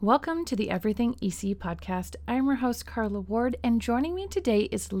Welcome to the Everything EC podcast. I'm your host, Carla Ward, and joining me today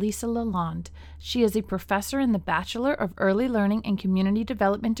is Lisa Lalonde. She is a professor in the Bachelor of Early Learning and Community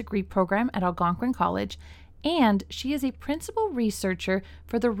Development degree program at Algonquin College, and she is a principal researcher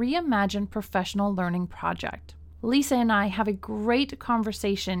for the Reimagine Professional Learning Project. Lisa and I have a great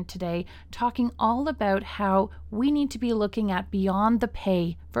conversation today talking all about how we need to be looking at beyond the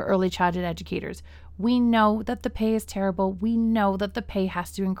pay for early childhood educators. We know that the pay is terrible. We know that the pay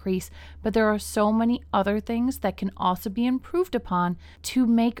has to increase, but there are so many other things that can also be improved upon to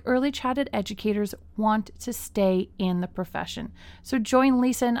make early childhood educators want to stay in the profession. So join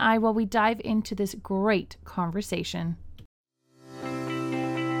Lisa and I while we dive into this great conversation.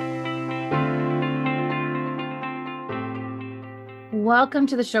 Welcome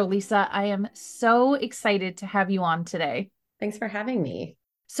to the show, Lisa. I am so excited to have you on today. Thanks for having me.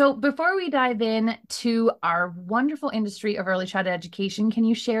 So before we dive in to our wonderful industry of early childhood education, can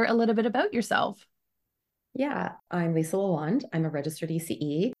you share a little bit about yourself? Yeah, I'm Lisa Lalonde. I'm a registered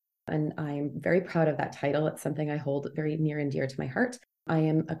ECE, and I'm very proud of that title. It's something I hold very near and dear to my heart. I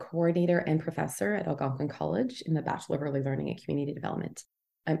am a coordinator and professor at Algonquin College in the Bachelor of Early Learning and Community Development.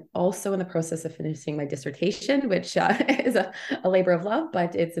 I'm also in the process of finishing my dissertation, which is a labor of love,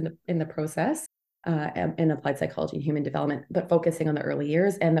 but it's in the process. In applied psychology and human development, but focusing on the early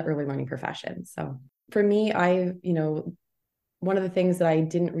years and the early learning profession. So for me, one of the things that I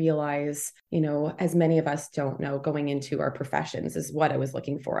didn't realize, as many of us don't know going into our professions is what I was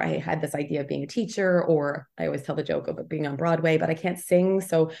looking for. I had this idea of being a teacher, or I always tell the joke about being on Broadway, but I can't sing.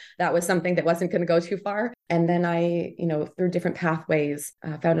 So that was something that wasn't going to go too far. And then I, through different pathways,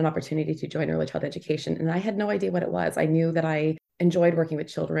 found an opportunity to join early childhood education. And I had no idea what it was. I knew that I enjoyed working with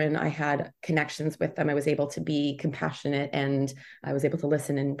children. I had connections with them. I was able to be compassionate and I was able to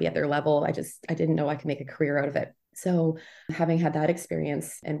listen and be at their level. I didn't know I could make a career out of it. So having had that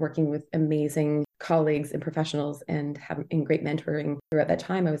experience and working with amazing colleagues and professionals and having great mentoring throughout that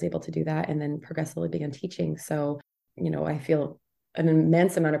time, I was able to do that and then progressively began teaching. So, I feel an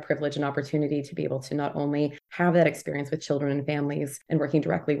immense amount of privilege and opportunity to be able to not only have that experience with children and families and working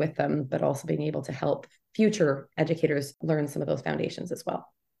directly with them, but also being able to help future educators learn some of those foundations as well.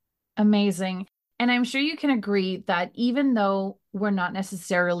 Amazing. And I'm sure you can agree that even though we're not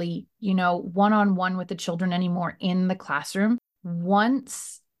necessarily, one-on-one with the children anymore in the classroom,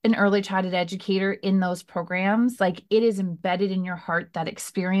 once an early childhood educator in those programs, like it is embedded in your heart, that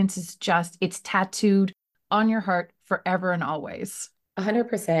experience is it's tattooed on your heart forever and always.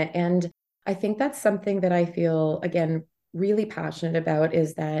 100%. And I think that's something that I feel, again, really passionate about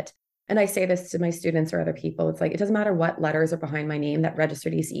is that, and I say this to my students or other people, it's like, it doesn't matter what letters are behind my name, that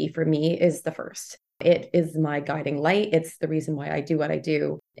registered ECE for me is the first. It is my guiding light. It's the reason why I do what I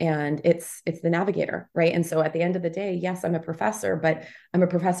do. And it's the navigator, right? And so at the end of the day, yes, I'm a professor, but I'm a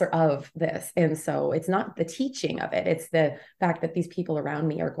professor of this. And so it's not the teaching of it. It's the fact that these people around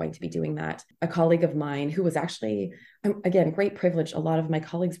me are going to be doing that. A colleague of mine who was actually, again, great privilege. A lot of my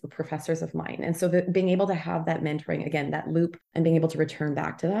colleagues were professors of mine. And so being able to have that mentoring, again, that loop and being able to return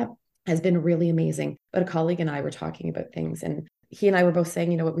back to that has been really amazing. But a colleague and I were talking about things and he and I were both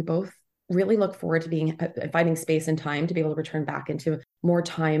saying, what we both really look forward to finding space and time to be able to return back into more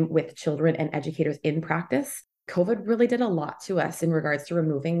time with children and educators in practice. COVID really did a lot to us in regards to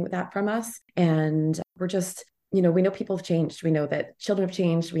removing that from us. And we're just, we know people have changed. We know that children have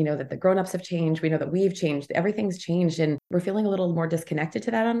changed. We know that the grownups have changed. We know that we've changed. Everything's changed. And we're feeling a little more disconnected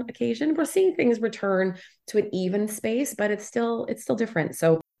to that on occasion. We're seeing things return to an even space, but it's still different.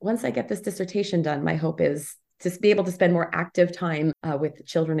 So once I get this dissertation done, my hope is to be able to spend more active time with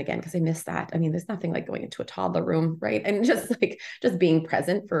children again, because I miss that. I mean, there's nothing like going into a toddler room, right? And just being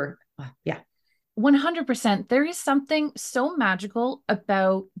present for, 100%. There is something so magical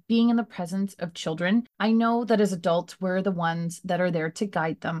about being in the presence of children. I know that as adults, we're the ones that are there to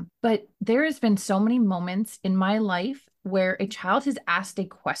guide them, but there has been so many moments in my life where a child has asked a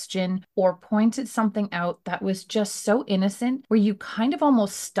question or pointed something out that was just so innocent, where you kind of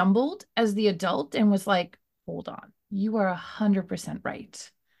almost stumbled as the adult and was like, hold on, you are 100%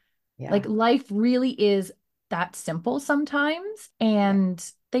 right. Yeah. Like life really is that simple sometimes. And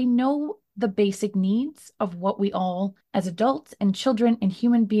they know the basic needs of what we all as adults and children and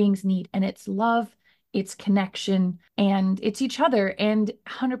human beings need. And it's love, it's connection, and it's each other. And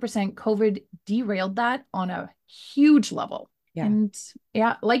 100% COVID derailed that on a huge level. Yeah. And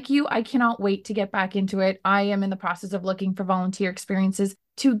like you, I cannot wait to get back into it. I am in the process of looking for volunteer experiences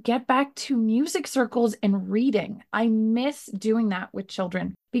to get back to music circles and reading. I miss doing that with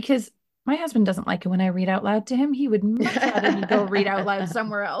children because my husband doesn't like it when I read out loud to him. He would much rather me go read out loud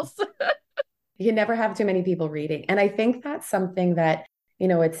somewhere else. You can never have too many people reading. And I think that's something that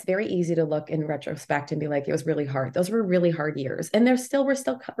it's very easy to look in retrospect and be like, it was really hard. Those were really hard years. And we're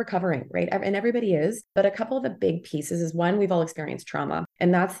still recovering, right? And everybody is. But a couple of the big pieces is one, we've all experienced trauma.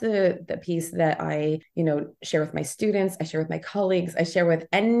 And that's the piece that I, share with my students, I share with my colleagues, I share with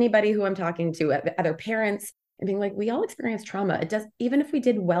anybody who I'm talking to, other parents, and being like, we all experience trauma. It does, even if we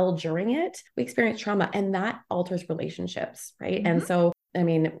did well during it, we experience trauma, and that alters relationships, right? And so, I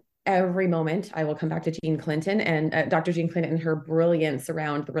mean, every moment I will come back to Jean Clinton and Dr. Jean Clinton and her brilliance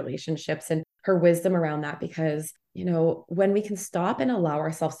around the relationships and her wisdom around that, because, when we can stop and allow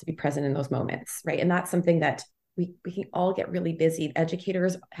ourselves to be present in those moments, right? And that's something that we can all get really busy.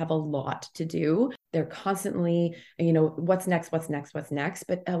 Educators have a lot to do. They're constantly, what's next, what's next, what's next,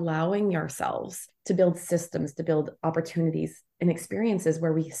 but allowing ourselves to build systems, to build opportunities and experiences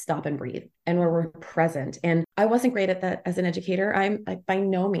where we stop and breathe and where we're present. And I wasn't great at that as an educator. I'm by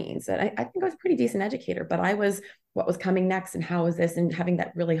no means, I think I was a pretty decent educator, but I was what was coming next and how is this, and having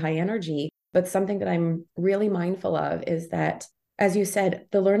that really high energy. But something that I'm really mindful of is that, as you said,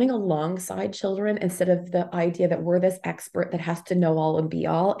 the learning alongside children instead of the idea that we're this expert that has to know all and be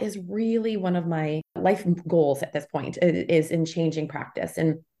all is really one of my life goals at this point, is in changing practice.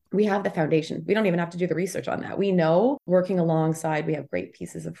 And we have the foundation. We don't even have to do the research on that. We know working alongside, we have great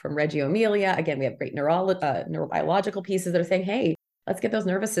pieces from Reggio Emilia. Again, we have great neurobiological pieces that are saying, hey, let's get those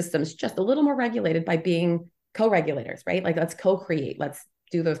nervous systems just a little more regulated by being co-regulators, right? Like, let's co-create, let's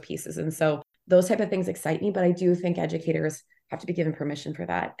do those pieces. And so those type of things excite me, but I do think educators have to be given permission for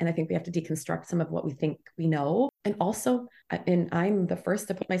that. And I think we have to deconstruct some of what we think we know. And also, and I'm the first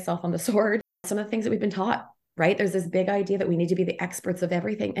to put myself on the sword, some of the things that we've been taught, right? There's this big idea that we need to be the experts of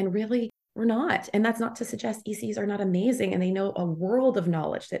everything. And really, we're not. And that's not to suggest ECs are not amazing and they know a world of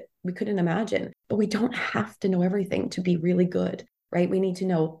knowledge that we couldn't imagine. But we don't have to know everything to be really good, right? We need to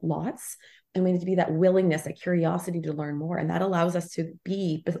know lots. And we need to be that willingness, that curiosity to learn more. And that allows us to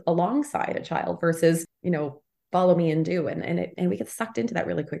be alongside a child versus, follow me and do. And we get sucked into that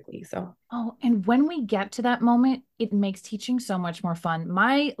really quickly. So, oh, and when we get to that moment, it makes teaching so much more fun.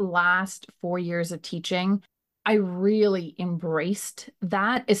 My last 4 years of teaching, I really embraced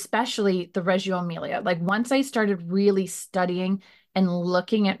that, especially the Reggio Emilia. Like, once I started really studying and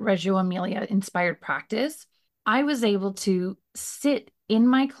looking at Reggio Emilia inspired practice, I was able to sit in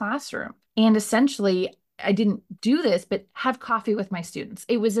my classroom and essentially, I didn't do this, but have coffee with my students.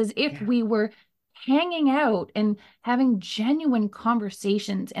 It was as if we were hanging out and having genuine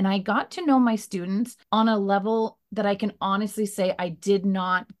conversations. And I got to know my students on a level that I can honestly say I did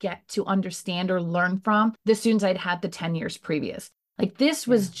not get to understand or learn from the students I'd had the 10 years previous. Like, this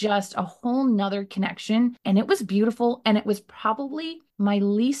was just a whole nother connection, and it was beautiful. And it was probably my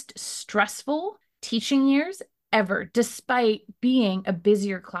least stressful teaching years ever, despite being a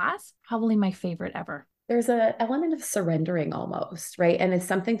busier class, probably my favorite ever. There's an element of surrendering almost, right? And it's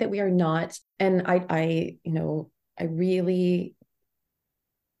something that we are not. And I really,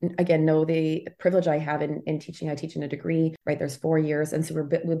 again, know the privilege I have in teaching. I teach in a degree, right? There's 4 years. And so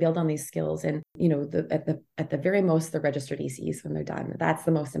we build on these skills, and, at the very most, the registered ECs when they're done. That's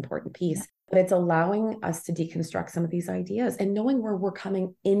the most important piece. But it's allowing us to deconstruct some of these ideas and knowing where we're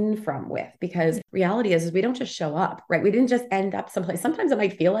coming in from with, because reality is we don't just show up, right? We didn't just end up someplace. Sometimes it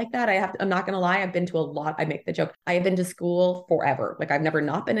might feel like that. I'm not going to lie. I've been to a lot. I make the joke. I have been to school forever. Like, I've never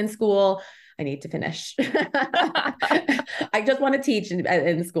not been in school. I need to finish. I just want to teach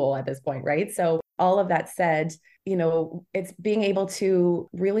in school at this point, right? So all of that said, it's being able to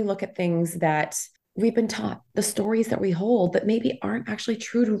really look at things that we've been taught, the stories that we hold that maybe aren't actually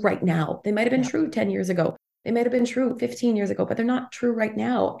true to right now. They might have been true 10 years ago. They might have been true 15 years ago, but they're not true right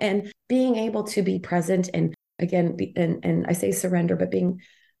now. And being able to be present and, again, and I say surrender, but being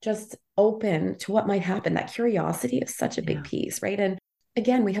just open to what might happen. That curiosity is such a big piece, right? And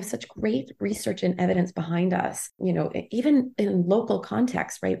again, we have such great research and evidence behind us, even in local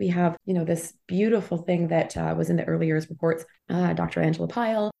context, right? We have, this beautiful thing that was in the early years reports, Dr. Angela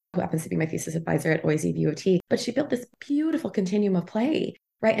Pyle, who happens to be my thesis advisor at OISE VOT, but she built this beautiful continuum of play,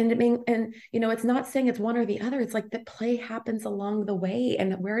 right? And it's not saying it's one or the other. It's like the play happens along the way,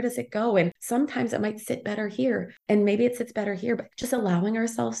 and where does it go? And sometimes it might sit better here, and maybe it sits better here, but just allowing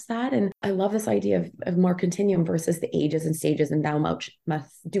ourselves that. And I love this idea of more continuum versus the ages and stages, and thou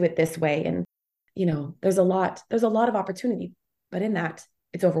must do it this way. And, there's a lot of opportunity, but in that,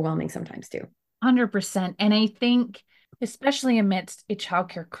 it's overwhelming sometimes too. 100%. And I think, especially amidst a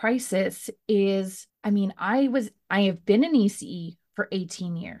childcare crisis, I have been an ECE for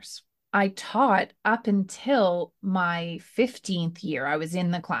 18 years. I taught up until my 15th year. I was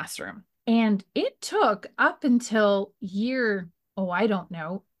in the classroom. And it took up until year, I don't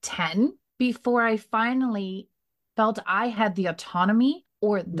know, 10 before I finally felt I had the autonomy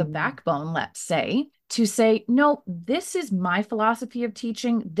or the Mm-hmm. backbone, let's say, to say, no, this is my philosophy of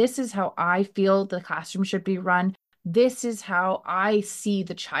teaching. This is how I feel the classroom should be run. This is how I see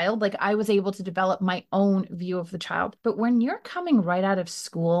the child. Like I was able to develop my own view of the child. But when you're coming right out of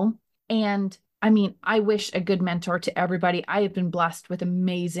school, and I mean, I wish a good mentor to everybody. I have been blessed with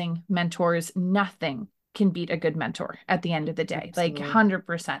amazing mentors. Nothing can beat a good mentor at the end of the day, like Absolutely.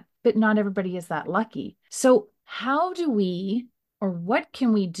 100%. But not everybody is that lucky. So, how do we, or what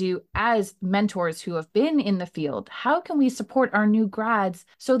can we do as mentors who have been in the field? How can we support our new grads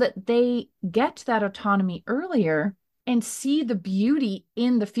so that they get that autonomy earlier and see the beauty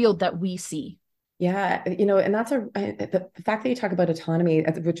in the field that we see? Yeah, and that's the fact that you talk about autonomy,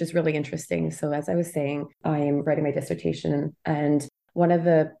 which is really interesting. So, as I was saying, I am writing my dissertation, and one of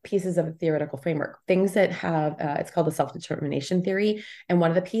the pieces of the theoretical framework, things that have, it's called the self-determination theory. And one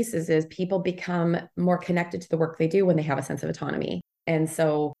of the pieces is people become more connected to the work they do when they have a sense of autonomy. And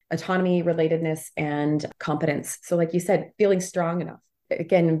so, autonomy, relatedness, and competence. So, like you said, feeling strong enough.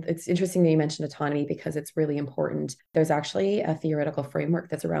 Again, it's interesting that you mentioned autonomy because it's really important. There's actually a theoretical framework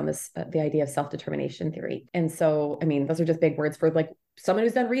that's around this, the idea of self-determination theory. And so, I mean, those are just big words for like someone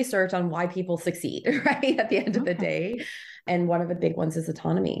who's done research on why people succeed, right? At the end of the Okay. day. And one of the big ones is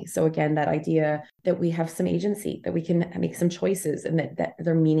autonomy. So again, that idea that we have some agency, that we can make some choices and that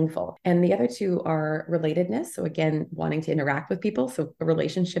they're meaningful. And the other two are relatedness. So again, wanting to interact with people. So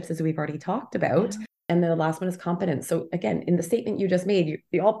relationships, as we've already talked about. Yeah. And then the last one is competence. So again, in the statement you just made,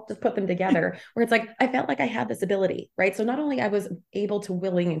 you all just put them together where it's like, I felt like I had this ability, right? So not only I was able to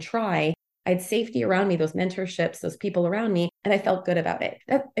willing and try, I had safety around me, those mentorships, those people around me, and I felt good about it.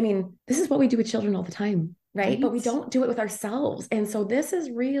 I mean, this is what we do with children all the time, right? But we Right. don't do it with ourselves. And so this is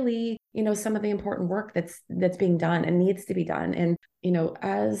really, some of the important work that's being done and needs to be done. And,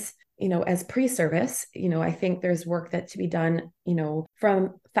 as pre-service, I think there's work that to be done,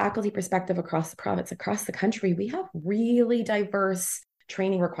 from faculty perspective across the province, across the country. We have really diverse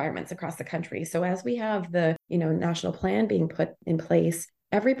training requirements across the country. So as we have the, national plan being put in place,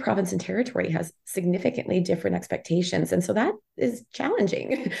 every province and territory has significantly different expectations. And so that is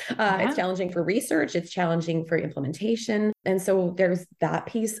challenging. It's Yeah. challenging for research, it's challenging for implementation. And so there's that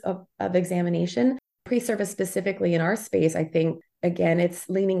piece of examination. Pre-service specifically in our space, I think, again, it's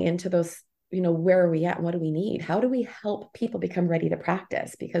leaning into those, where are we at? What do we need? How do we help people become ready to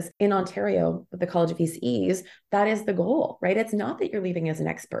practice? Because in Ontario, with the College of ECEs, that is the goal, right? It's not that you're leaving as an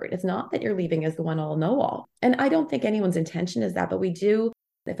expert. It's not that you're leaving as the one all know all. And I don't think anyone's intention is that, but we do,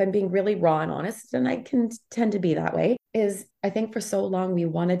 if I'm being really raw and honest, and I can tend to be that way, is I think for so long we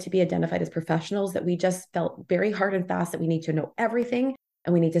wanted to be identified as professionals that we just felt very hard and fast that we need to know everything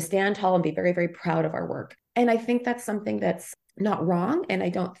and we need to stand tall and be very, very proud of our work. And I think that's something that's not wrong. And I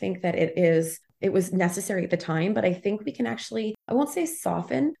don't think that it was necessary at the time, but I think we can actually, I won't say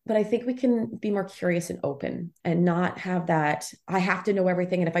soften, but I think we can be more curious and open and not have that, I have to know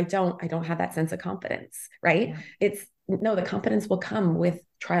everything. And if I don't have that sense of confidence, right? Yeah. It's no, the confidence will come with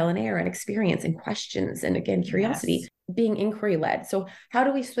trial and error and experience and questions. And again, curiosity, Yes. being inquiry led. So how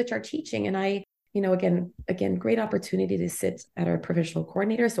do we switch our teaching? And again, great opportunity to sit at our provincial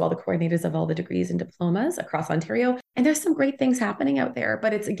coordinator. So all the coordinators of all the degrees and diplomas across Ontario. And there's some great things happening out there,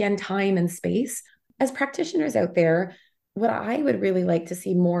 but it's again, time and space. As practitioners out there, what I would really like to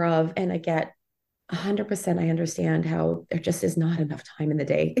see more of, and I get 100%, I understand how there just is not enough time in the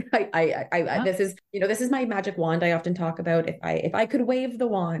day. Yeah. This is my magic wand I often talk about. If I could wave the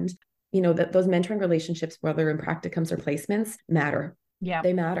wand, that those mentoring relationships, whether in practicums or placements, matter. Yeah.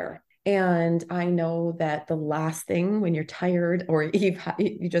 They matter. And I know that the last thing when you're tired or you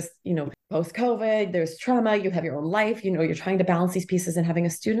just, post COVID, there's trauma, you have your own life, you're trying to balance these pieces and having a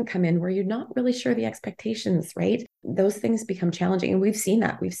student come in where you're not really sure the expectations, right? Those things become challenging. And we've seen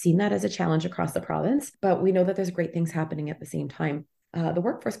that. We've seen that as a challenge across the province, but we know that there's great things happening at the same time. The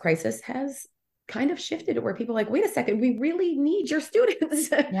workforce crisis has kind of shifted to where people are like, wait a second, we really need your students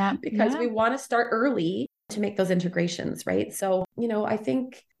Yeah. because Yeah. we want to start early to make those integrations, right? So, I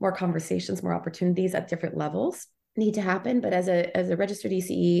think more conversations, more opportunities at different levels need to happen. But as a registered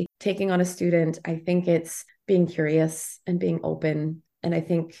ECE taking on a student, I think it's being curious and being open. And I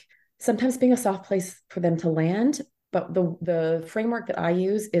think sometimes being a soft place for them to land. But the framework that I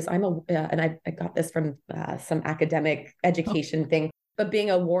use is and I got this from some academic education thing, but being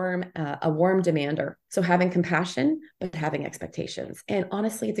a warm demander. So having compassion, but having expectations. And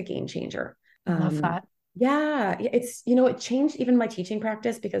honestly, it's a game changer. I love Um, that. yeah, it's, it changed even my teaching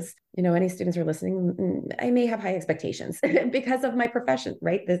practice because, any students are listening, I may have high expectations because of my profession,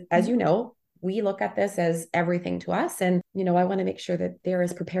 right? As Yeah. you know, we look at this as everything to us. And, I want to make sure that they're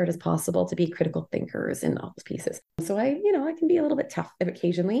as prepared as possible to be critical thinkers in all those pieces. So I can be a little bit tough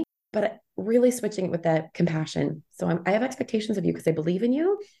occasionally, but really switching it with that compassion. So I have expectations of you because I believe in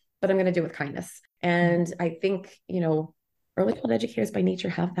you, but I'm going to do it with kindness. And I think, early childhood educators by nature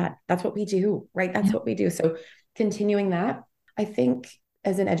have that. That's what we do, right? That's what we do. So continuing that, I think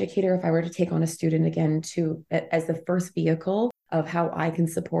as an educator, if I were to take on a student again as the first vehicle of how I can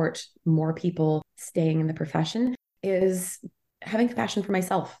support more people staying in the profession, is having compassion for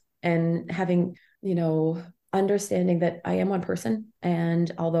myself and having, understanding that I am one person.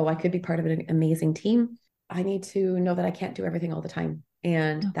 And although I could be part of an amazing team, I need to know that I can't do everything all the time.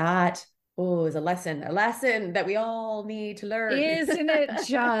 And that is a lesson that we all need to learn. Isn't it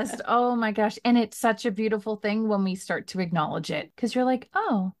just, oh my gosh. And it's such a beautiful thing when we start to acknowledge it, because you're like,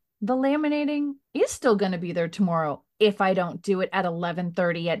 oh, the laminating is still going to be there tomorrow if I don't do it at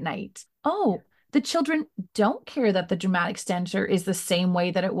 11:30 at night. Oh, the children don't care that the dramatic stencil is the same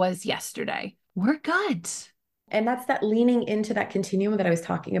way that it was yesterday. We're good. And that's that leaning into that continuum that I was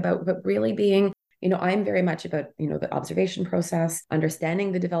talking about, but really being, I'm very much about, the observation process,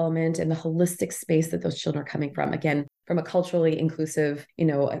 understanding the development and the holistic space that those children are coming from. Again, from a culturally inclusive,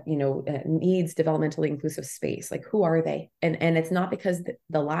 needs developmentally inclusive space. Like, who are they? And it's not because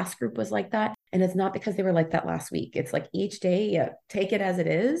the last group was like that. And it's not because they were like that last week. It's like each day, take it as it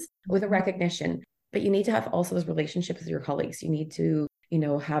is with a recognition. But you need to have also those relationships with your colleagues. You need to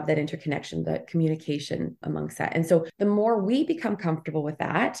have that interconnection, that communication amongst that. And so the more we become comfortable with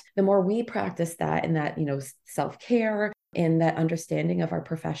that, the more we practice that and that, self-care and that understanding of our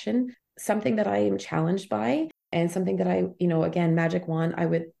profession, something that I am challenged by and something that I, again, magic wand, I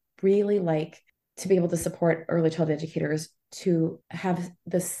would really like to be able to support early childhood educators to have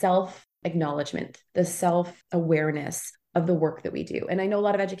the self-acknowledgement, the self-awareness of the work that we do. And I know a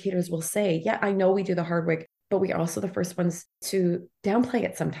lot of educators will say, yeah, I know we do the hard work, but we are also the first ones to downplay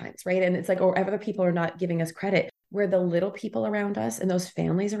it sometimes, right? And it's like, or other people are not giving us credit, where the little people around us and those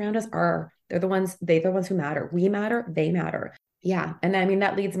families around us they're the ones who matter. We matter, they matter. Yeah. And I mean,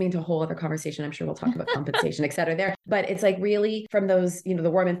 that leads me into a whole other conversation. I'm sure we'll talk about compensation, et cetera there, but it's like really from those, the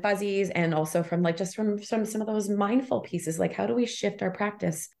warm and fuzzies, and also from like, just from some of those mindful pieces, like how do we shift our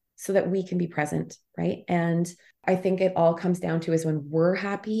practice so that we can be present, right? And I think it all comes down to is when we're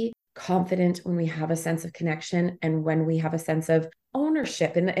happy, confident, when we have a sense of connection, and when we have a sense of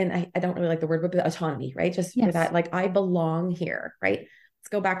ownership, and I don't really like the word, but autonomy, right? Just for that, like, I belong here, right? Let's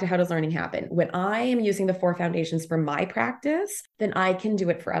go back to how does learning happen? When I am using the 4 foundations for my practice, then I can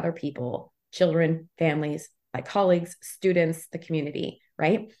do it for other people, children, families, my colleagues, students, the community,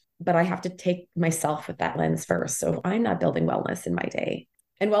 right? But I have to take myself with that lens first. So if I'm not building wellness in my day,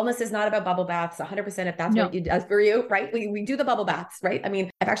 and wellness is not about bubble baths 100%, if that's what it does for you, right? We do the bubble baths, right? I mean,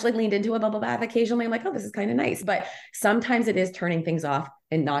 I've actually leaned into a bubble bath occasionally. I'm like, oh, this is kind of nice. But sometimes it is turning things off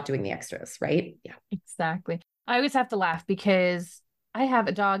and not doing the extras, right? Yeah. Exactly. I always have to laugh because I have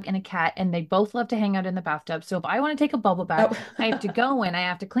a dog and a cat, and they both love to hang out in the bathtub. So if I want to take a bubble bath, I have to go in, I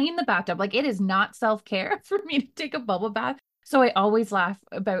have to clean the bathtub. Like, it is not self-care for me to take a bubble bath. So I always laugh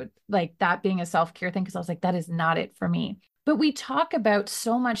about like that being a self-care thing, because I was like, that is not it for me. But we talk about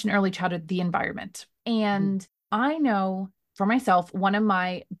so much in early childhood, the environment. And I know for myself, one of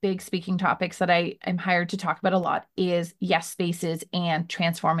my big speaking topics that I am hired to talk about a lot is yes spaces and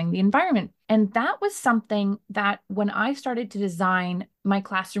transforming the environment. And that was something that when I started to design my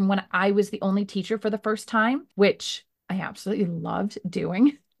classroom, when I was the only teacher for the first time, which I absolutely loved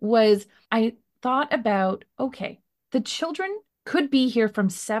doing, was I thought about, okay, the children could be here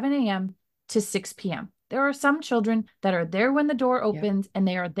from 7 a.m. to 6 p.m. There are some children that are there when the door opens, and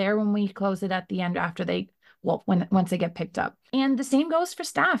they are there when we close it at the end after once they get picked up. And the same goes for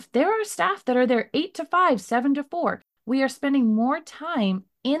staff. There are staff that are there 8 to 5, 7 to 4. We are spending more time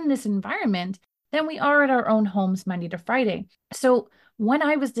in this environment than we are at our own homes Monday to Friday. So when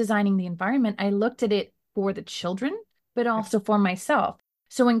I was designing the environment, I looked at it for the children, but also for myself.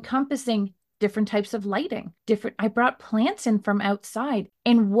 So encompassing different types of lighting, I brought plants in from outside,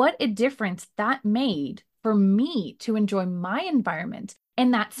 and what a difference that made for me to enjoy my environment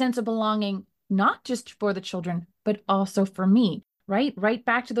and that sense of belonging, not just for the children, but also for me, right? Right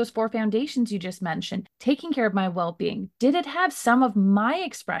back to those 4 foundations you just mentioned, taking care of my well-being. Did it have some of my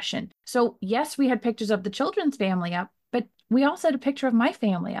expression? So yes, we had pictures of the children's family up, but we also had a picture of my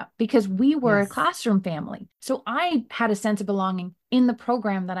family up because we were a classroom family. So I had a sense of belonging in the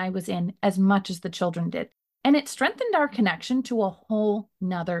program that I was in as much as the children did. And it strengthened our connection to a whole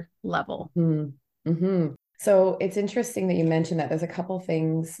nother level. So it's interesting that you mentioned that. There's a couple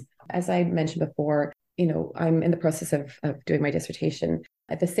things, as I mentioned before, I'm in the process of doing my dissertation.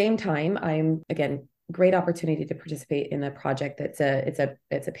 At the same time, I'm, again, great opportunity to participate in a project it's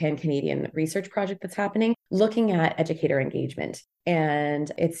a pan-Canadian research project that's happening, looking at educator engagement.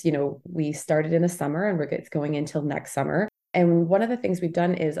 And we started in the summer and it's going until next summer. And one of the things we've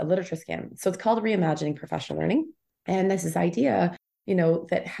done is a literature scan. So it's called Reimagining Professional Learning. And this idea,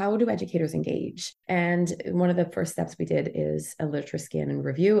 that how do educators engage? And one of the first steps we did is a literature scan and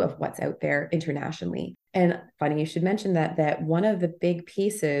review of what's out there internationally. And funny you should mention that one of the big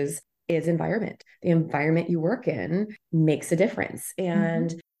pieces is environment. The environment you work in makes a difference.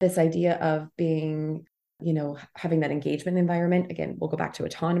 And this idea of being, having that engagement environment, again, we'll go back to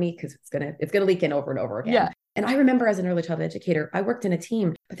autonomy because it's gonna leak in over and over again. Yeah. And I remember as an early childhood educator, I worked in a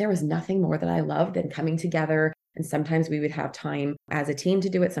team, but there was nothing more that I loved than coming together. And sometimes we would have time as a team to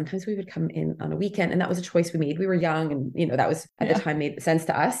do it. Sometimes we would come in on a weekend, and that was a choice we made. We were young, and that was at the time made sense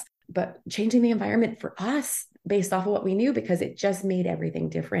to us. But changing the environment for us based off of what we knew, because it just made everything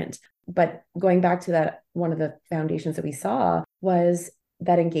different. But going back to that, one of the foundations that we saw was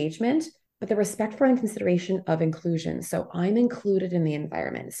that engagement, but the respectful and consideration of inclusion. So I'm included in the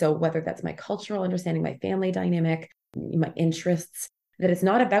environment. So whether that's my cultural understanding, my family dynamic, my interests, that it's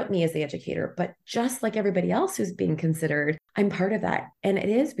not about me as the educator, but just like everybody else who's being considered, I'm part of that. And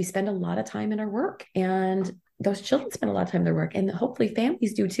we spend a lot of time in our work, and those children spend a lot of time in their work, and hopefully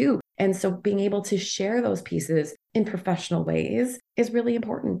families do too. And so being able to share those pieces in professional ways is really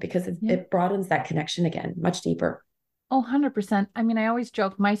important, because it broadens that connection again, much deeper. Oh, 100%. I mean, I always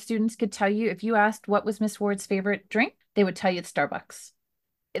joke, my students could tell you, if you asked what was Miss Ward's favorite drink, they would tell you it's Starbucks.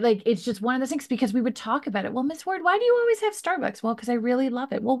 Like, it's just one of those things, because we would talk about it. Well, Miss Ward, why do you always have Starbucks? Well, because I really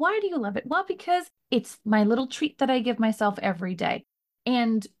love it. Well, why do you love it? Well, because it's my little treat that I give myself every day.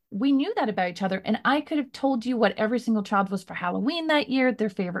 And we knew that about each other. And I could have told you what every single child was for Halloween that year, their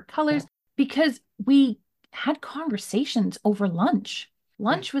favorite colors, because we had conversations over lunch.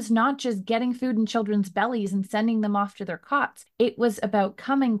 Lunch was not just getting food in children's bellies and sending them off to their cots. It was about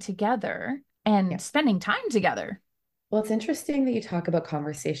coming together and spending time together. Well, it's interesting that you talk about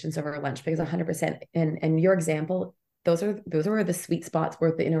conversations over lunch, because 100%, and your example, those are the sweet spots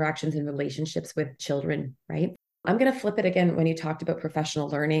where the interactions and relationships with children, right? I'm going to flip it again when you talked about professional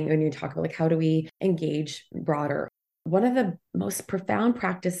learning, when you talk about like how do we engage broader. One of the most profound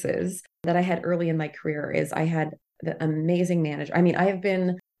practices that I had early in my career is I had the amazing manager. I mean, I have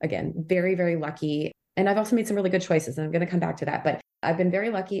been, again, very, very lucky. And I've also made some really good choices, and I'm going to come back to that. But I've been very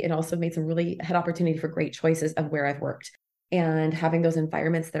lucky, and also had opportunity for great choices of where I've worked and having those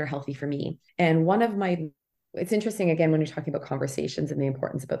environments that are healthy for me. And it's interesting, again, when you're talking about conversations and the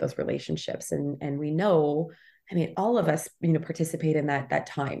importance about those relationships. And we know, I mean, all of us, participate in that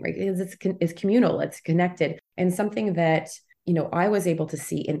time, right? Because it's communal, it's connected. And something that, I was able to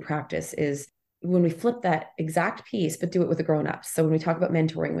see in practice is when we flip that exact piece, but do it with the grown-ups. So when we talk about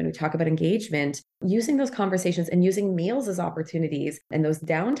mentoring, when we talk about engagement, using those conversations and using meals as opportunities and those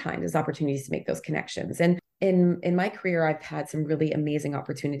downtimes as opportunities to make those connections. And in my career, I've had some really amazing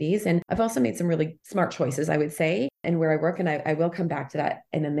opportunities, and I've also made some really smart choices, I would say, and where I work. And I will come back to that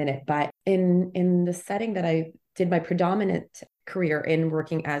in a minute. But in the setting that I did my predominant career in,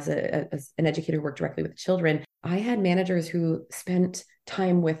 working as an educator who worked directly with children, I had managers who spent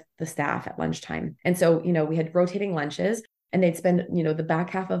time with the staff at lunchtime. And so, we had rotating lunches, and they'd spend, the back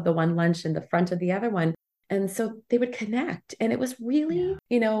half of the one lunch and the front of the other one. And so they would connect. And it was really,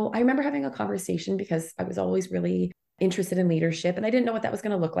 I remember having a conversation, because I was always really interested in leadership, and I didn't know what that was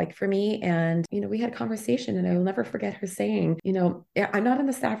going to look like for me. And, we had a conversation, and I will never forget her saying, I'm not in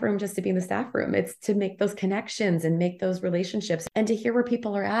the staff room just to be in the staff room. It's to make those connections and make those relationships, and to hear where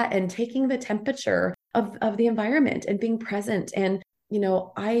people are at, and taking the temperature of the environment and being present. And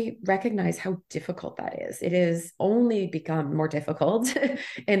I recognize how difficult that is. It has only become more difficult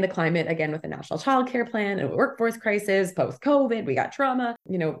in the climate, again, with the national child care plan and workforce crisis, post-COVID, we got trauma,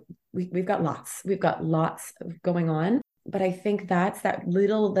 we've got lots going on. But I think that's that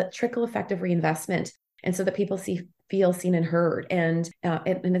trickle effect of reinvestment. And so that people feel seen and heard. And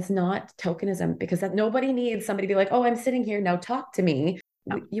it's not tokenism, because that nobody needs somebody to be like, oh, I'm sitting here, now talk to me.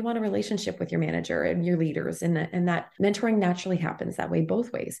 You want a relationship with your manager and your leaders, and that mentoring naturally happens that way,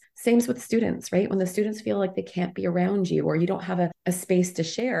 both ways. Same with students, right? When the students feel like they can't be around you, or you don't have a space to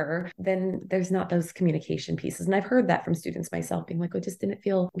share, then there's not those communication pieces. And I've heard that from students myself, being like, I just didn't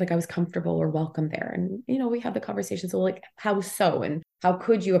feel like I was comfortable or welcome there. And, we have the conversations, so like, how so? And how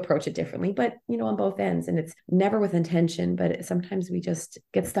could you approach it differently? But, on both ends, and it's never with intention, but sometimes we just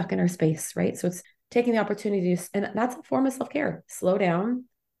get stuck in our space, right? So it's taking the opportunities, and that's a form of self-care. Slow down,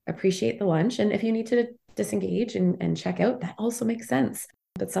 appreciate the lunch. And if you need to disengage and check out, that also makes sense.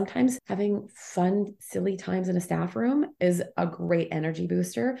 But sometimes having fun, silly times in a staff room is a great energy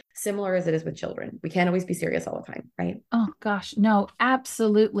booster, similar as it is with children. We can't always be serious all the time, right? Oh gosh, no,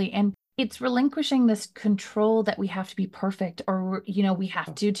 absolutely. And it's relinquishing this control that we have to be perfect, or, we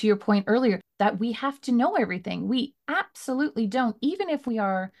have to your point earlier, that we have to know everything. We absolutely don't, even if we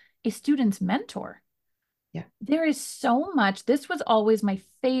are a student's mentor. Yeah. There is so much. This was always my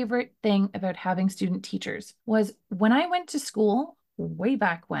favorite thing about having student teachers was when I went to school way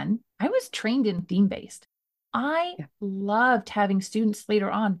back when, I was trained in theme-based. I Yeah. loved having students later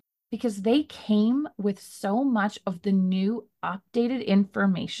on because they came with so much of the new updated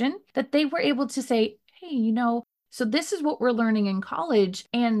information that they were able to say, hey, so this is what we're learning in college.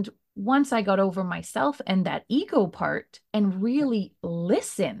 And once I got over myself and that ego part and Yeah. really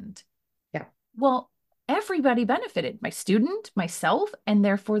listened, Yeah. well, everybody benefited, my student, myself, and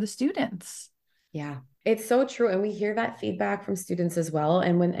therefore the students. Yeah, it's so true. And we hear that feedback from students as well.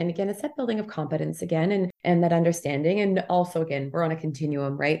 And again, it's that building of competence again and that understanding. And also, again, we're on a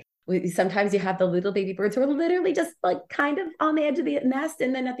continuum, right? Sometimes you have the little baby birds who are literally just like kind of on the edge of the nest.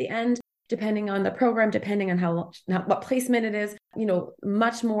 And then at the end, depending on the program, depending on what placement it is,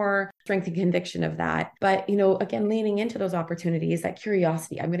 much more strength and conviction of that. But, again, leaning into those opportunities, that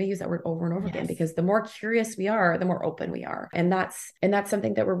curiosity, I'm going to use that word over and over again, because the more curious we are, the more open we are. And that's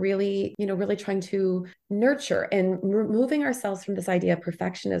something that we're really, really trying to nurture and removing ourselves from this idea of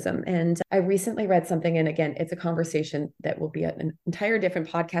perfectionism. And I recently read something, and again, it's a conversation that will be an entire different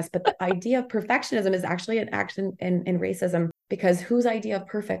podcast, but the idea of perfectionism is actually an action in racism, because whose idea of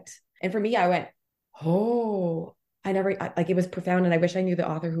perfect? And for me, I went, oh, like it was profound. And I wish I knew the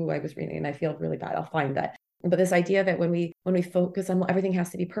author who I was reading, and I feel really bad. I'll find that. But this idea that when we focus on everything has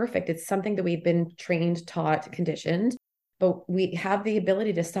to be perfect, it's something that we've been trained, taught, conditioned, but we have the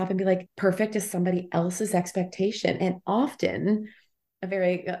ability to stop and be like, perfect is somebody else's expectation. And often a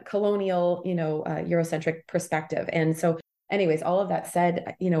very colonial, Eurocentric perspective. And so anyways, all of that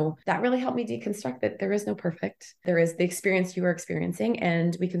said, that really helped me deconstruct that there is no perfect. There is the experience you are experiencing,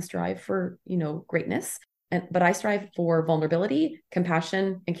 and we can strive for, greatness. But I strive for vulnerability,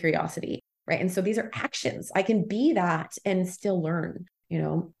 compassion, and curiosity, right? And so these are actions. I can be that and still learn,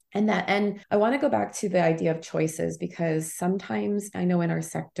 and I want to go back to the idea of choices, because sometimes I know in our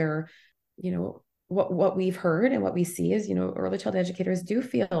sector, what we've heard and what we see is, early child educators do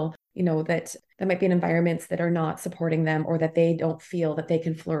feel, that there might be environments that are not supporting them, or that they don't feel that they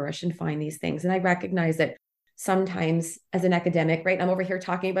can flourish and find these things. And I recognize that sometimes as an academic, right, I'm over here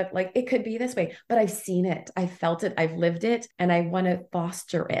talking about like, it could be this way, but I've seen it, I've felt it, I've lived it, and I want to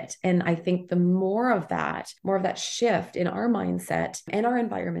foster it. And I think the more of that shift in our mindset and our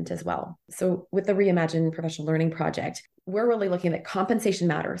environment as well. So with the Reimagine Professional Learning Project, we're really looking at compensation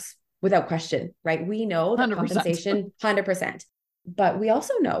matters without question, right? We know that 100%. compensation, 100%. But we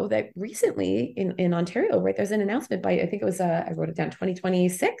also know that recently in Ontario, right, there's an announcement by, I think it was, I wrote it down,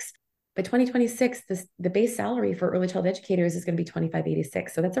 2026. By 2026, the base salary for early child educators is going to be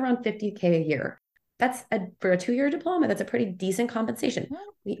 $25.86. So that's around $50K a year. That's for a 2-year diploma. That's a pretty decent compensation.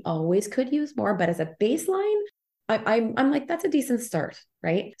 We always could use more, but as a baseline, I'm like, that's a decent start,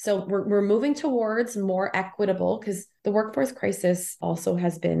 right? So we're moving towards more equitable, because the workforce crisis also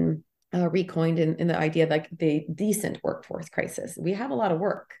has been recoined in the idea of like the decent workforce crisis. We have a lot of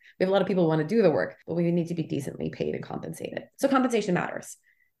work. We have a lot of people who want to do the work, but we need to be decently paid and compensated. So compensation matters.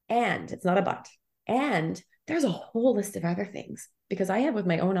 And it's not a but. And there's a whole list of other things, because I have with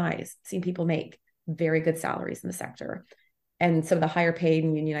my own eyes seen people make very good salaries in the sector and some of the higher paid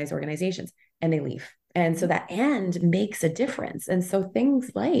and unionized organizations, and they leave. And so that makes a difference. And so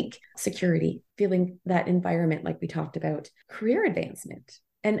things like security, feeling that environment, like we talked about, career advancement,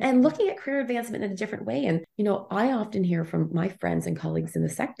 and looking at career advancement in a different way. And, I often hear from my friends and colleagues in the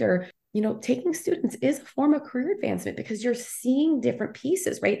sector, taking students is a form of career advancement, because you're seeing different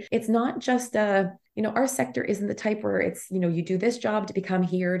pieces, right? It's not just our sector isn't the type where it's, you do this job to become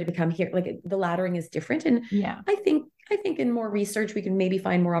here, like the laddering is different. And Yeah. I think in more research, we can maybe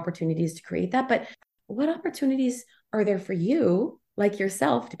find more opportunities to create that. But what opportunities are there for you, like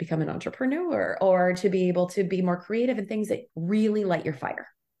yourself, to become an entrepreneur, or to be able to be more creative in things that really light your fire,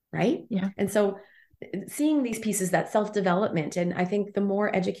 right? Yeah. And so seeing these pieces, that self-development, and I think the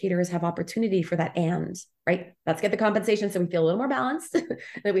more educators have opportunity for that, right, let's get the compensation so we feel a little more balanced,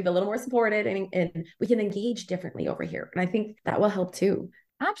 that we feel a little more supported, and we can engage differently over here. And I think that will help too.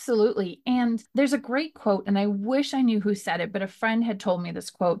 Absolutely. And there's a great quote, and I wish I knew who said it, but a friend had told me this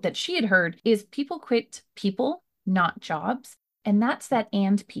quote that she had heard is people quit people, not jobs. And that's that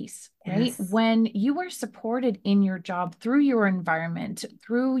and piece, right? Yes. When you are supported in your job through your environment,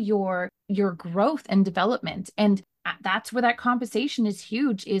 through your growth and development, and that's where that compensation is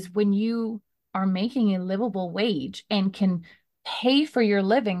huge, is when you are making a livable wage and can pay for your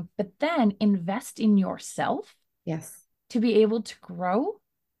living, but then invest in yourself Yes. to be able to grow.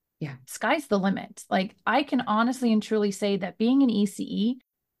 Yeah. Sky's the limit. Like, I can honestly and truly say that being an ECE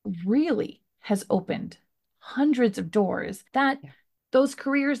really has opened hundreds of doors that Yeah. those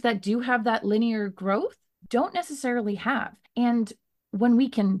careers that do have that linear growth don't necessarily have. And when we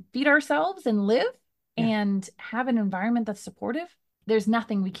can feed ourselves and live Yeah. and have an environment that's supportive, there's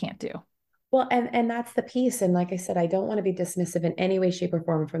nothing we can't do. Well, and that's the piece. And like I said, I don't want to be dismissive in any way, shape, or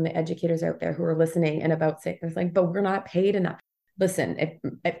form from the educators out there who are listening and about saying it's like, but we're not paid enough. Listen,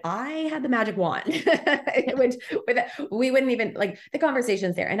 if I had the magic wand, which with we wouldn't even like the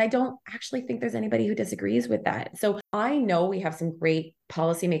conversations there. And I don't actually think there's anybody who disagrees with that. So I know we have some great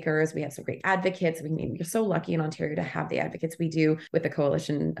policymakers, we have some great advocates. I mean, you're so lucky in Ontario to have the advocates we do with the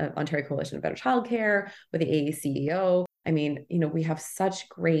Coalition, Ontario Coalition of Better Childcare, with the AECEO. I mean, we have such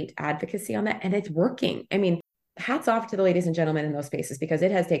great advocacy on that, and it's working. I mean, hats off to the ladies and gentlemen in those spaces, because it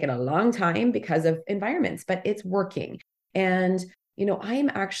has taken a long time because of environments, but it's working. And,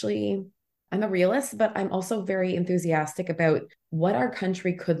 I'm a realist, but I'm also very enthusiastic about what our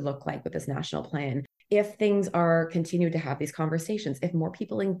country could look like with this national plan if things are continued to have these conversations, if more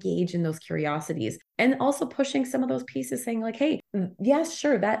people engage in those curiosities, and also pushing some of those pieces saying like, hey, yes,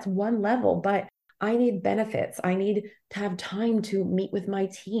 sure, that's one level, but I need benefits. I need to have time to meet with my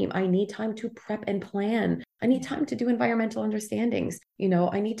team. I need time to prep and plan. I need time to do environmental understandings.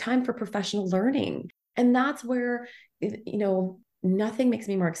 I need time for professional learning. And that's where, nothing makes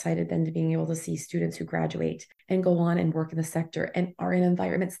me more excited than to being able to see students who graduate and go on and work in the sector and are in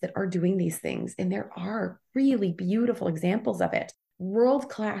environments that are doing these things. And there are really beautiful examples of it.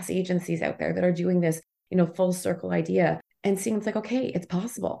 World-class agencies out there that are doing this, full circle idea, and seeing it's like, okay, it's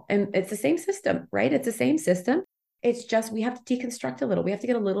possible. And it's the same system, right? It's the same system. It's just we have to deconstruct a little. We have to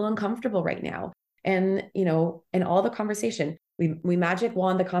get a little uncomfortable right now. And, and all the conversation, we magic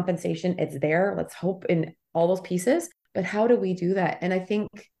wand the compensation. It's there. Let's hope in all those pieces. But how do we do that? And I think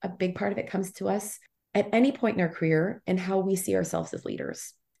a big part of it comes to us at any point in our career and how we see ourselves as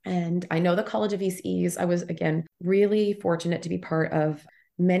leaders. And I know the College of ECEs, I was, again, really fortunate to be part of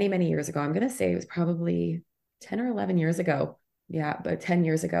many, many years ago. I'm going to say it was probably 10 or 11 years ago. Yeah, about 10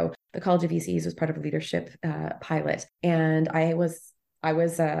 years ago, the College of ECEs was part of a leadership pilot. And I was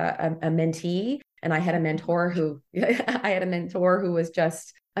a mentee, and I had a mentor who was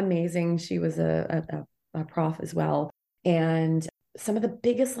just amazing. She was a prof as well. And some of the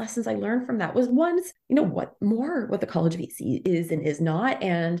biggest lessons I learned from that was once, what the College of EC is and is not,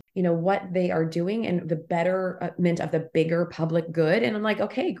 and, what they are doing and the betterment of the bigger public good. And I'm like,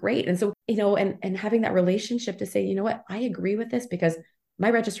 okay, great. And so, and having that relationship to say, what, I agree with this because my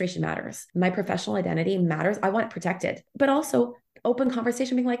registration matters. My professional identity matters. I want it protected, but also open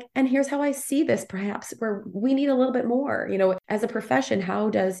conversation being like, and here's how I see this, perhaps where we need a little bit more, as a profession, how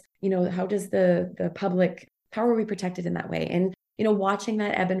does the public, how are we protected in that way? And, watching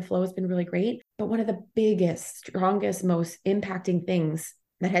that ebb and flow has been really great. But one of the biggest, strongest, most impacting things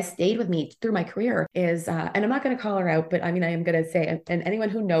that has stayed with me through my career is, and I'm not going to call her out, but I mean, I am going to say, and anyone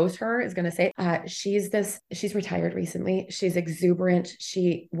who knows her is going to say, she's retired recently. She's exuberant.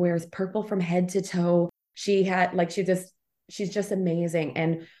 She wears purple from head to toe. She's just amazing.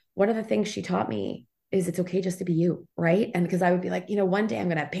 And one of the things she taught me is it's okay just to be you, right? And because I would be like, one day I'm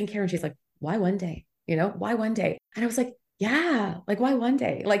going to have pink hair. And she's like, why one day? Why one day? And I was like, yeah, like why one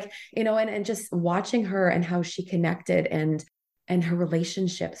day? Like, and just watching her and how she connected and her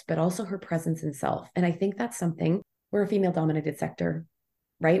relationships, but also her presence in self. And I think that's something, we're a female dominated sector,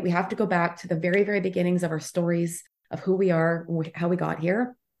 right? We have to go back to the very, very beginnings of our stories of who we are, how we got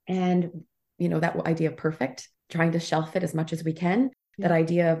here. And, that idea of perfect, trying to shelf it as much as we can. Yeah. That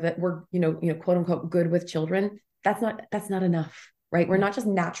idea of that we're, quote unquote, good with children. That's not enough, right? We're not just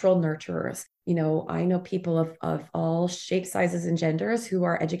natural nurturers. I know people of all shapes, sizes, and genders who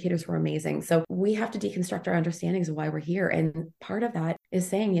are educators who are amazing. So we have to deconstruct our understandings of why we're here. And part of that is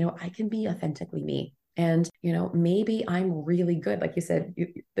saying, I can be authentically me. And, maybe I'm really good. Like you said,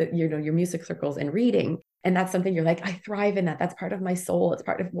 your music circles and reading. And that's something you're like, I thrive in that. That's part of my soul. It's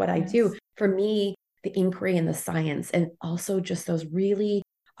part of what I do. For me, the inquiry and the science, and also just those really,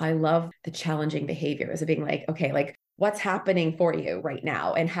 I love the challenging behaviors of being like, okay, like, what's happening for you right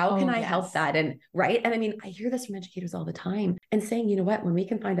now? And how can I help that? And right. And I mean, I hear this from educators all the time and saying, when we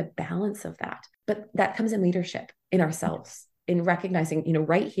can find a balance of that, but that comes in leadership in ourselves, in recognizing,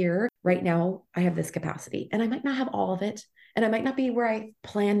 right here, right now, I have this capacity and I might not have all of it. And I might not be where I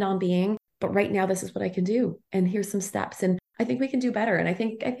planned on being, but right now, this is what I can do. And here's some steps. And I think we can do better. And I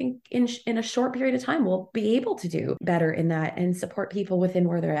think in a short period of time, we'll be able to do better in that and support people within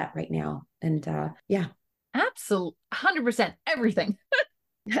where they're at right now. And yeah. Absolutely. 100% everything.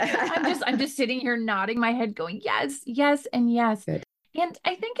 I'm just sitting here nodding my head going, yes, yes, and yes. Good. And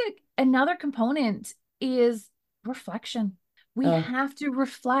I think another component is reflection. We Oh, have to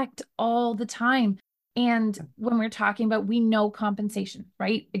reflect all the time. And when we're talking about, we know compensation,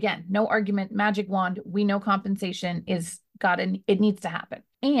 right? Again, no argument, magic wand. We know compensation is it needs to happen.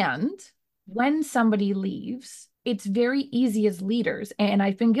 And when somebody leaves, it's very easy as leaders, and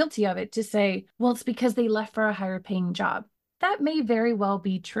I've been guilty of it, to say, well, it's because they left for a higher paying job. That may very well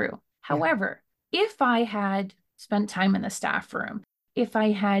be true. yeah. However, if I had spent time in the staff room, if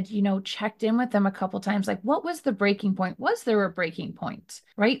I had, checked in with them a couple times, like, what was the breaking point? Was there a breaking point,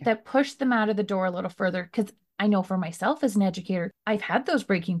 right? That pushed them out of the door a little further? Because I know for myself as an educator, I've had those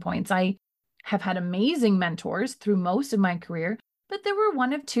breaking points. I have had amazing mentors through most of my career, but there were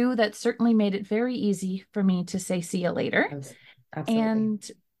one of two that certainly made it very easy for me to say, see you later. Absolutely.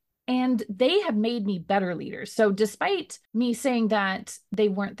 And they have made me better leaders. So despite me saying that they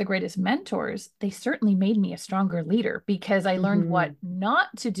weren't the greatest mentors, they certainly made me a stronger leader because I learned what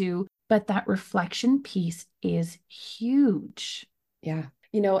not to do. But that reflection piece is huge. Yeah.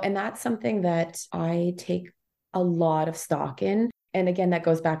 And that's something that I take a lot of stock in. And again, that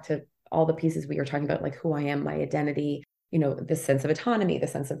goes back to all the pieces we were talking about, like who I am, my identity, the sense of autonomy, the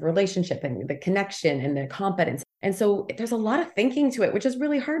sense of relationship and the connection and the competence. And so there's a lot of thinking to it, which is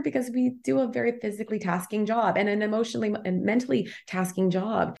really hard because we do a very physically tasking job and an emotionally and mentally tasking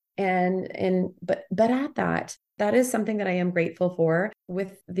job. But at that is something that I am grateful for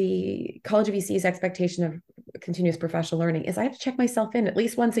with the College of BC's expectation of continuous professional learning is I have to check myself in at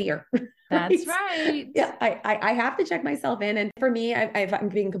least once a year. That's right. Yeah, I have to check myself in. And for me, I'm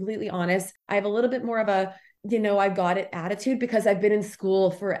being completely honest, I have a little bit more of a I got it attitude because I've been in school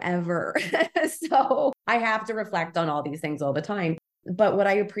forever. So I have to reflect on all these things all the time. But what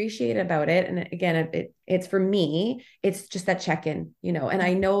I appreciate about it, and again, it's for me, it's just that check-in, and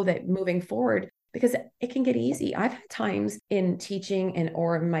I know that moving forward, because it can get easy. I've had times in teaching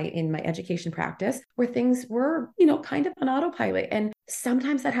or in my education practice where things were, kind of on autopilot. And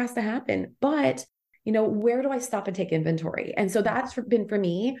sometimes that has to happen. But, where do I stop and take inventory? And so that's been for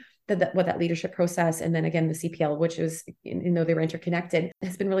me what that leadership process, and then again the CPL, which is they were interconnected,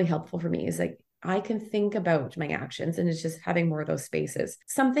 has been really helpful for me. Is like I can think about my actions, and it's just having more of those spaces,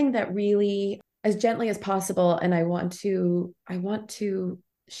 something that really as gently as possible. And I want to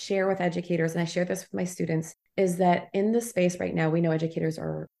share with educators, and I share this with my students, is that in this space right now, we know educators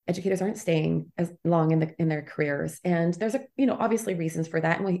aren't staying as long in their careers, and there's obviously reasons for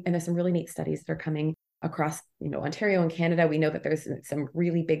that, and there's some really neat studies that are coming across Ontario and Canada. We know that there's some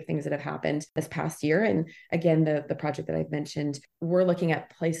really big things that have happened this past year, and again the project that I've mentioned, we're looking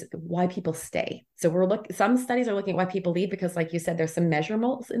at why people stay. So some studies are looking at why people leave because, like you said, there's some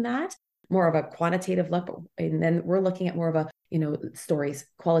measurables in that, more of a quantitative look, and then we're looking at more of a stories,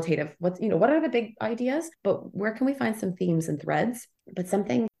 qualitative, what are the big ideas, but where can we find some themes and threads? But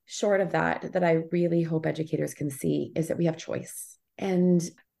something short of that I really hope educators can see is that we have choice. And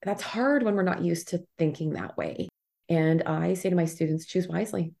that's hard when we're not used to thinking that way. And I say to my students, choose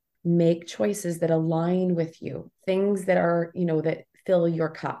wisely, make choices that align with you, things that are, that fill your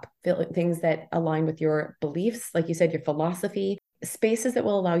cup, things that align with your beliefs, like you said, your philosophy, spaces that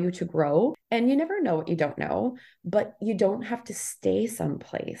will allow you to grow. And you never know what you don't know, but you don't have to stay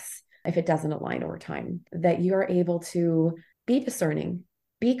someplace if it doesn't align over time, that you're able to be discerning,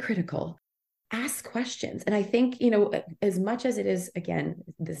 be critical, ask questions. And I think, as much as it is, again,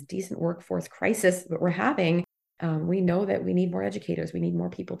 this decent workforce crisis that we're having, we know that we need more educators. We need more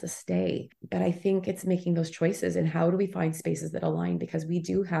people to stay. But I think it's making those choices and how do we find spaces that align? Because we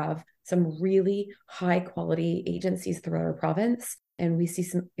do have some really high quality agencies throughout our province, and we see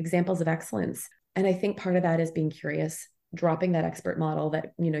some examples of excellence. And I think part of that is being curious, dropping that expert model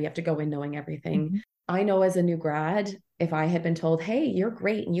that, you have to go in knowing everything. Mm-hmm. I know as a new grad, if I had been told, hey, you're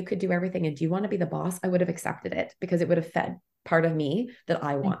great and you could do everything, and do you want to be the boss? I would have accepted it because it would have fed part of me that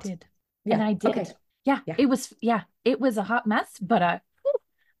I want. I did. Yeah. And I did. Okay. Yeah. It was a hot mess, but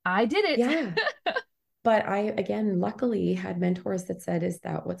I did it. Yeah. But I, again, luckily had mentors that said, is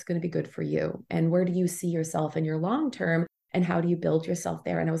that what's going to be good for you? And where do you see yourself in your long term? And how do you build yourself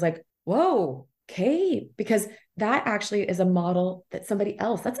there? And I was like, whoa, okay. Because that actually is a model that somebody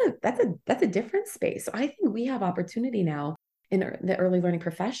else, that's a different space. So I think we have opportunity now in the early learning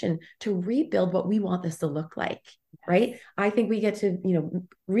profession to rebuild what we want this to look like, right? I think we get to,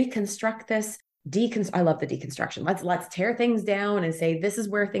 reconstruct this. I love the deconstruction. Let's tear things down and say, this is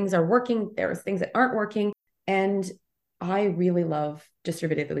where things are working. There's things that aren't working. And I really love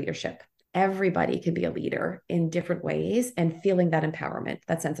distributed leadership. Everybody can be a leader in different ways and feeling that empowerment,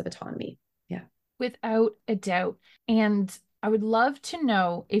 that sense of autonomy. Yeah. Without a doubt. And I would love to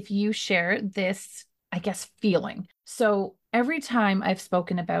know if you share this, I guess, feeling. So every time I've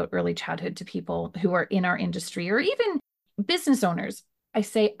spoken about early childhood to people who are in our industry or even business owners, I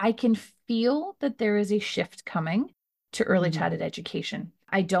say, I can feel that there is a shift coming to early childhood education.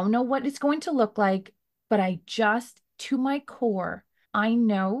 I don't know what it's going to look like, but I just, to my core, I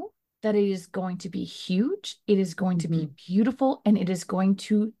know that it is going to be huge. It is going to be beautiful, and it is going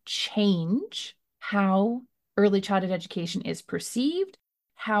to change how early childhood education is perceived,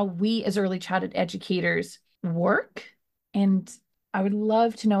 how we as early childhood educators work. And I would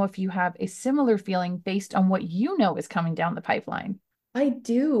love to know if you have a similar feeling based on what you know is coming down the pipeline. I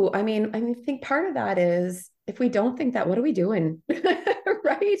do. I think part of that is if we don't think that, what are we doing?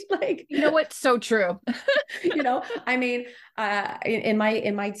 Right? Like, You know what? So true. you know, in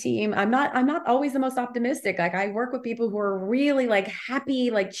my team, I'm not always the most optimistic. Like I work with people who are really like happy,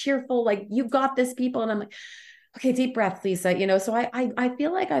 like cheerful, like you got this people. And I'm like, okay, deep breath, Lisa. So I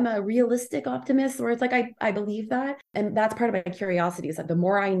feel like I'm a realistic optimist where it's like I believe that. And that's part of my curiosity is that the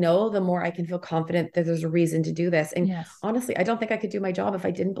more I know, the more I can feel confident that there's a reason to do this. And Yes. honestly, I don't think I could do my job if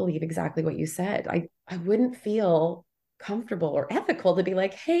I didn't believe exactly what you said. I wouldn't feel comfortable or ethical to be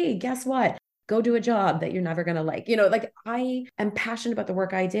like, hey, guess what? Go do a job that you're never gonna like. Like I am passionate about the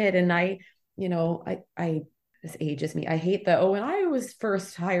work I did. And I this ages me. I hate when I was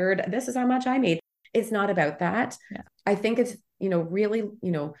first hired, this is how much I made. It's not about that. Yeah. I think it's, really,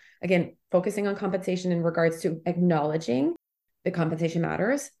 again, focusing on compensation in regards to acknowledging the compensation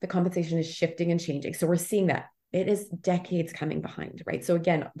matters. The compensation is shifting and changing. So we're seeing that it is decades coming behind, right? So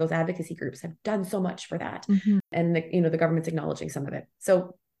again, those advocacy groups have done so much for that. And the government's acknowledging some of it.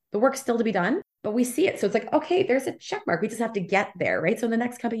 So the work's still to be done, but we see it. So it's like, okay, there's a check mark. We just have to get there, right? So in the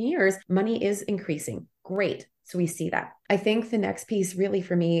next couple of years, money is increasing. Great. So we see that. I think the next piece really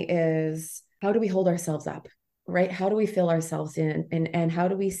for me is how do we hold ourselves up, right? How do we fill ourselves in? And how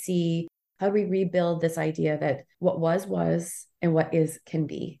do we rebuild this idea that what was and what is can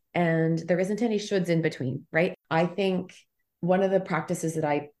be? And there isn't any shoulds in between, right? I think one of the practices that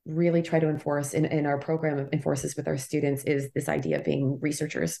I really try to enforce in our program of enforces with our students is this idea of being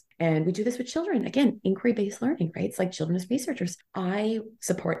researchers. And we do this with children. Again, inquiry-based learning, right? It's like children as researchers. I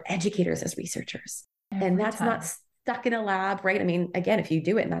support educators as researchers. And that's not stuck in a lab, right? I mean, again, if you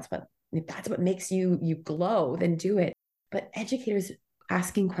do it and if that's what makes you glow, then do it. But educators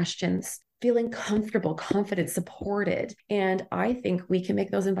asking questions, feeling comfortable, confident, supported. And I think we can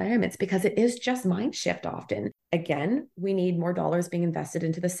make those environments because it is just mind shift often. Again, we need more dollars being invested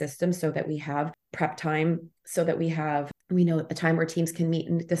into the system so that we have prep time, so that we know a time where teams can meet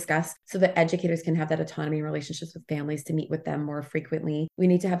and discuss, so that educators can have that autonomy in relationships with families to meet with them more frequently. We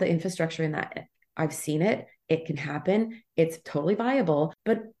need to have the infrastructure in that. I've seen it. It can happen. It's totally viable.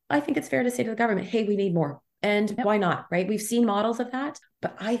 But I think it's fair to say to the government, hey, we need more. And why not, right? We've seen models of that,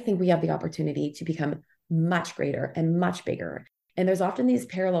 but I think we have the opportunity to become much greater and much bigger. And there's often these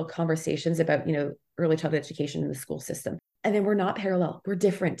parallel conversations about, early childhood education in the school system. And then we're not parallel, we're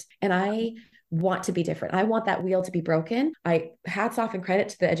different. And I want to be different. I want that wheel to be broken. Hats off and credit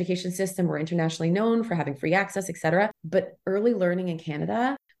to the education system. We're internationally known for having free access, et cetera. But early learning in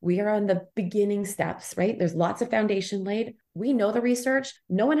Canada, we are on the beginning steps, right? There's lots of foundation laid. We know the research.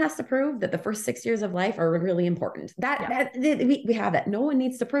 No one has to prove that the first 6 years of life are really important. We have that. No one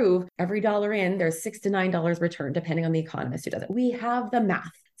needs to prove every dollar in, there's $6 to $9 return, depending on the economist who does it. We have the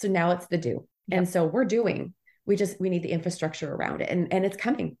math. So now it's the do. Yep. And so we're doing. We need the infrastructure around it. And it's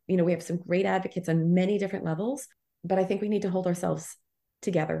coming. We have some great advocates on many different levels, but I think we need to hold ourselves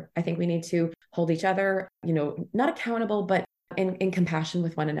together. I think we need to hold each other, not accountable, but in compassion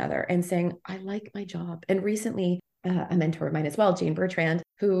with one another and saying, I like my job. And recently, a mentor of mine as well, Jane Bertrand,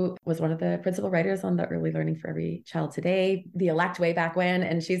 who was one of the principal writers on the Early Learning for Every Child Today, the elect way back when.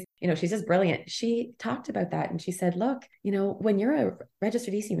 And she's just brilliant. She talked about that. And she said, look, when you're a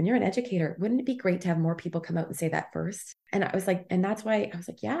registered EC, when you're an educator, wouldn't it be great to have more people come out and say that first? And I was like, and that's why I was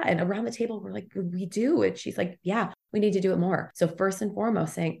like, yeah. And around the table, we're like, we do. And she's like, yeah, we need to do it more. So first and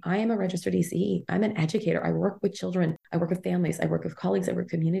foremost, saying, I am a registered ECE. I'm an educator. I work with children. I work with families. I work with colleagues. I work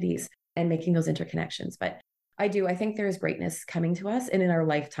with communities and making those interconnections. But I think there is greatness coming to us. And in our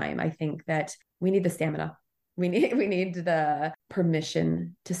lifetime, I think that we need the stamina. We need the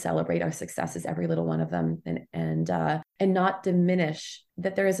permission to celebrate our successes, every little one of them, and not diminish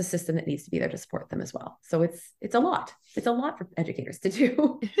that there is a system that needs to be there to support them as well. So it's a lot. It's a lot for educators to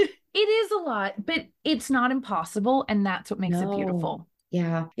do. It is a lot, but it's not impossible. And that's what makes it beautiful.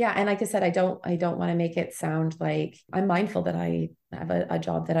 Yeah. Yeah. And like I said, I don't want to make it sound like I'm mindful that I have a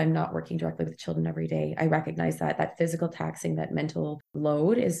job that I'm not working directly with children every day. I recognize that that physical taxing, that mental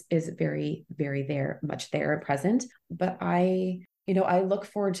load is very, very there, much there and present. But I look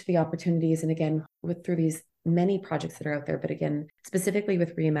forward to the opportunities. And again, with through these many projects that are out there, but again, specifically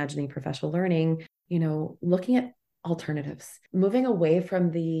with reimagining professional learning, looking at alternatives, moving away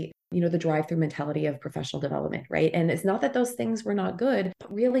from the drive-through mentality of professional development, right? And it's not that those things were not good,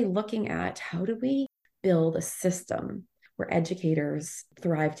 but really looking at how do we build a system where educators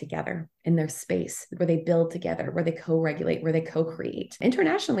thrive together in their space, where they build together, where they co-regulate, where they co-create.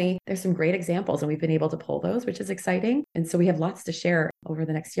 Internationally, there's some great examples, and we've been able to pull those, which is exciting. And so we have lots to share over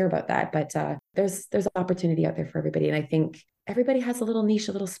the next year about that. But there's opportunity out there for everybody, and I think everybody has a little niche,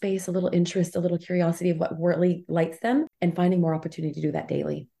 a little space, a little interest, a little curiosity of what really lights them, and finding more opportunity to do that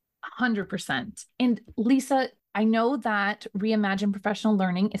daily. 100%. And Lisa, I know that Reimagine Professional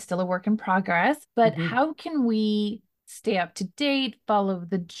Learning is still a work in progress, but Mm-hmm. how can we stay up to date, follow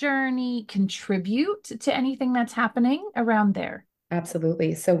the journey, contribute to anything that's happening around there?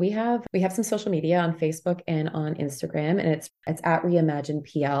 Absolutely. So we have some social media on Facebook and on Instagram, and it's at Reimagine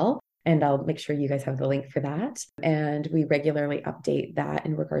PL. And I'll make sure you guys have the link for that. And we regularly update that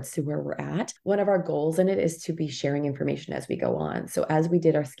in regards to where we're at. One of our goals in it is to be sharing information as we go on. So as we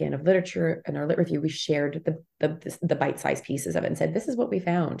did our scan of literature and our lit review, we shared the bite-sized pieces of it and said, this is what we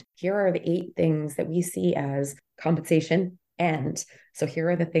found. Here are the 8 things that we see as compensation. And so here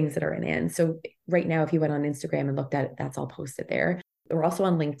are the things that are in. And so right now, if you went on Instagram and looked at it, that's all posted there. We're also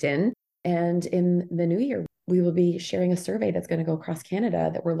on LinkedIn. And in the new year, we will be sharing a survey that's going to go across Canada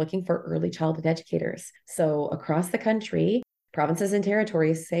that we're looking for early childhood educators. So across the country, provinces and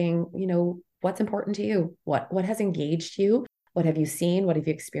territories saying, what's important to you? What has engaged you? What have you seen? What have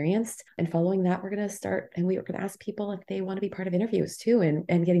you experienced? And following that, we're going to start and we're going to ask people if they want to be part of interviews too,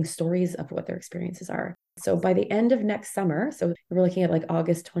 and getting stories of what their experiences are. So by the end of next summer, so we're looking at like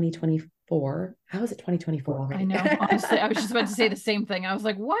August 2024. How is it 2024 I already? know. Honestly, I was just about to say the same thing. I was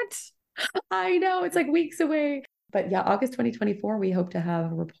like, what? I know it's like weeks away. But yeah, August 2024, we hope to have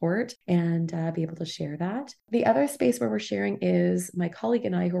a report and be able to share that. The other space where we're sharing is my colleague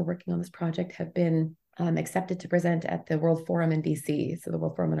and I, who are working on this project, have been accepted to present at the World Forum in BC. So the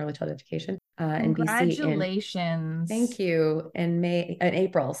World Forum on Early Childhood Education in BC in Congratulations. thank you in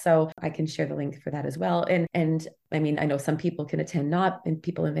April. So I can share the link for that as well. And I mean, I know some people can attend not, and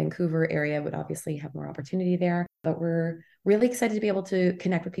people in Vancouver area would obviously have more opportunity there. But we're really excited to be able to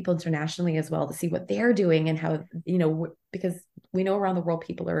connect with people internationally as well to see what they're doing and how, because we know around the world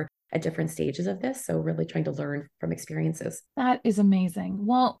people are at different stages of this. So really trying to learn from experiences. That is amazing.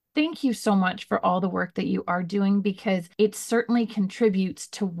 Well, thank you so much for all the work that you are doing because it certainly contributes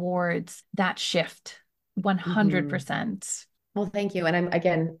towards that shift Mhm. 100%. Well, thank you.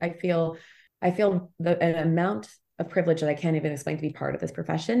 And I feel an amount of privilege that I can't even explain to be part of this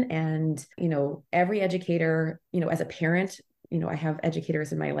profession. And, every educator, as a parent, I have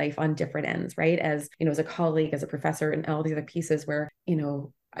educators in my life on different ends, right? As, as a colleague, as a professor, and all these other pieces where,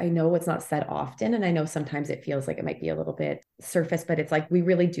 I know it's not said often. And I know sometimes it feels like it might be a little bit surface, but it's like we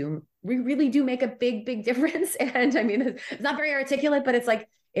really do make a big, big difference. And I mean, it's not very articulate, but it's like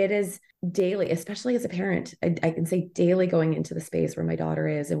it is daily, especially as a parent. I can say daily going into the space where my daughter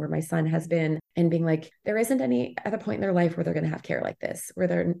is and where my son has been, and being like, there isn't any other point in their life where they're going to have care like this, where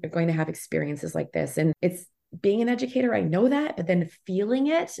they're going to have experiences like this. And it's being an educator, I know that, but then feeling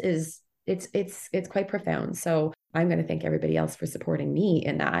it is it's quite profound. So I'm going to thank everybody else for supporting me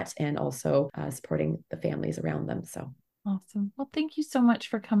in that, and also supporting the families around them. So Awesome. Well, thank you so much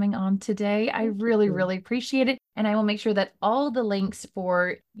for coming on today. I thank really, you. really appreciate it. And I will make sure that all the links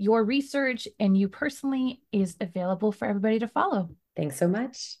for your research and you personally is available for everybody to follow. Thanks so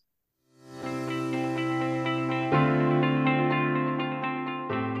much.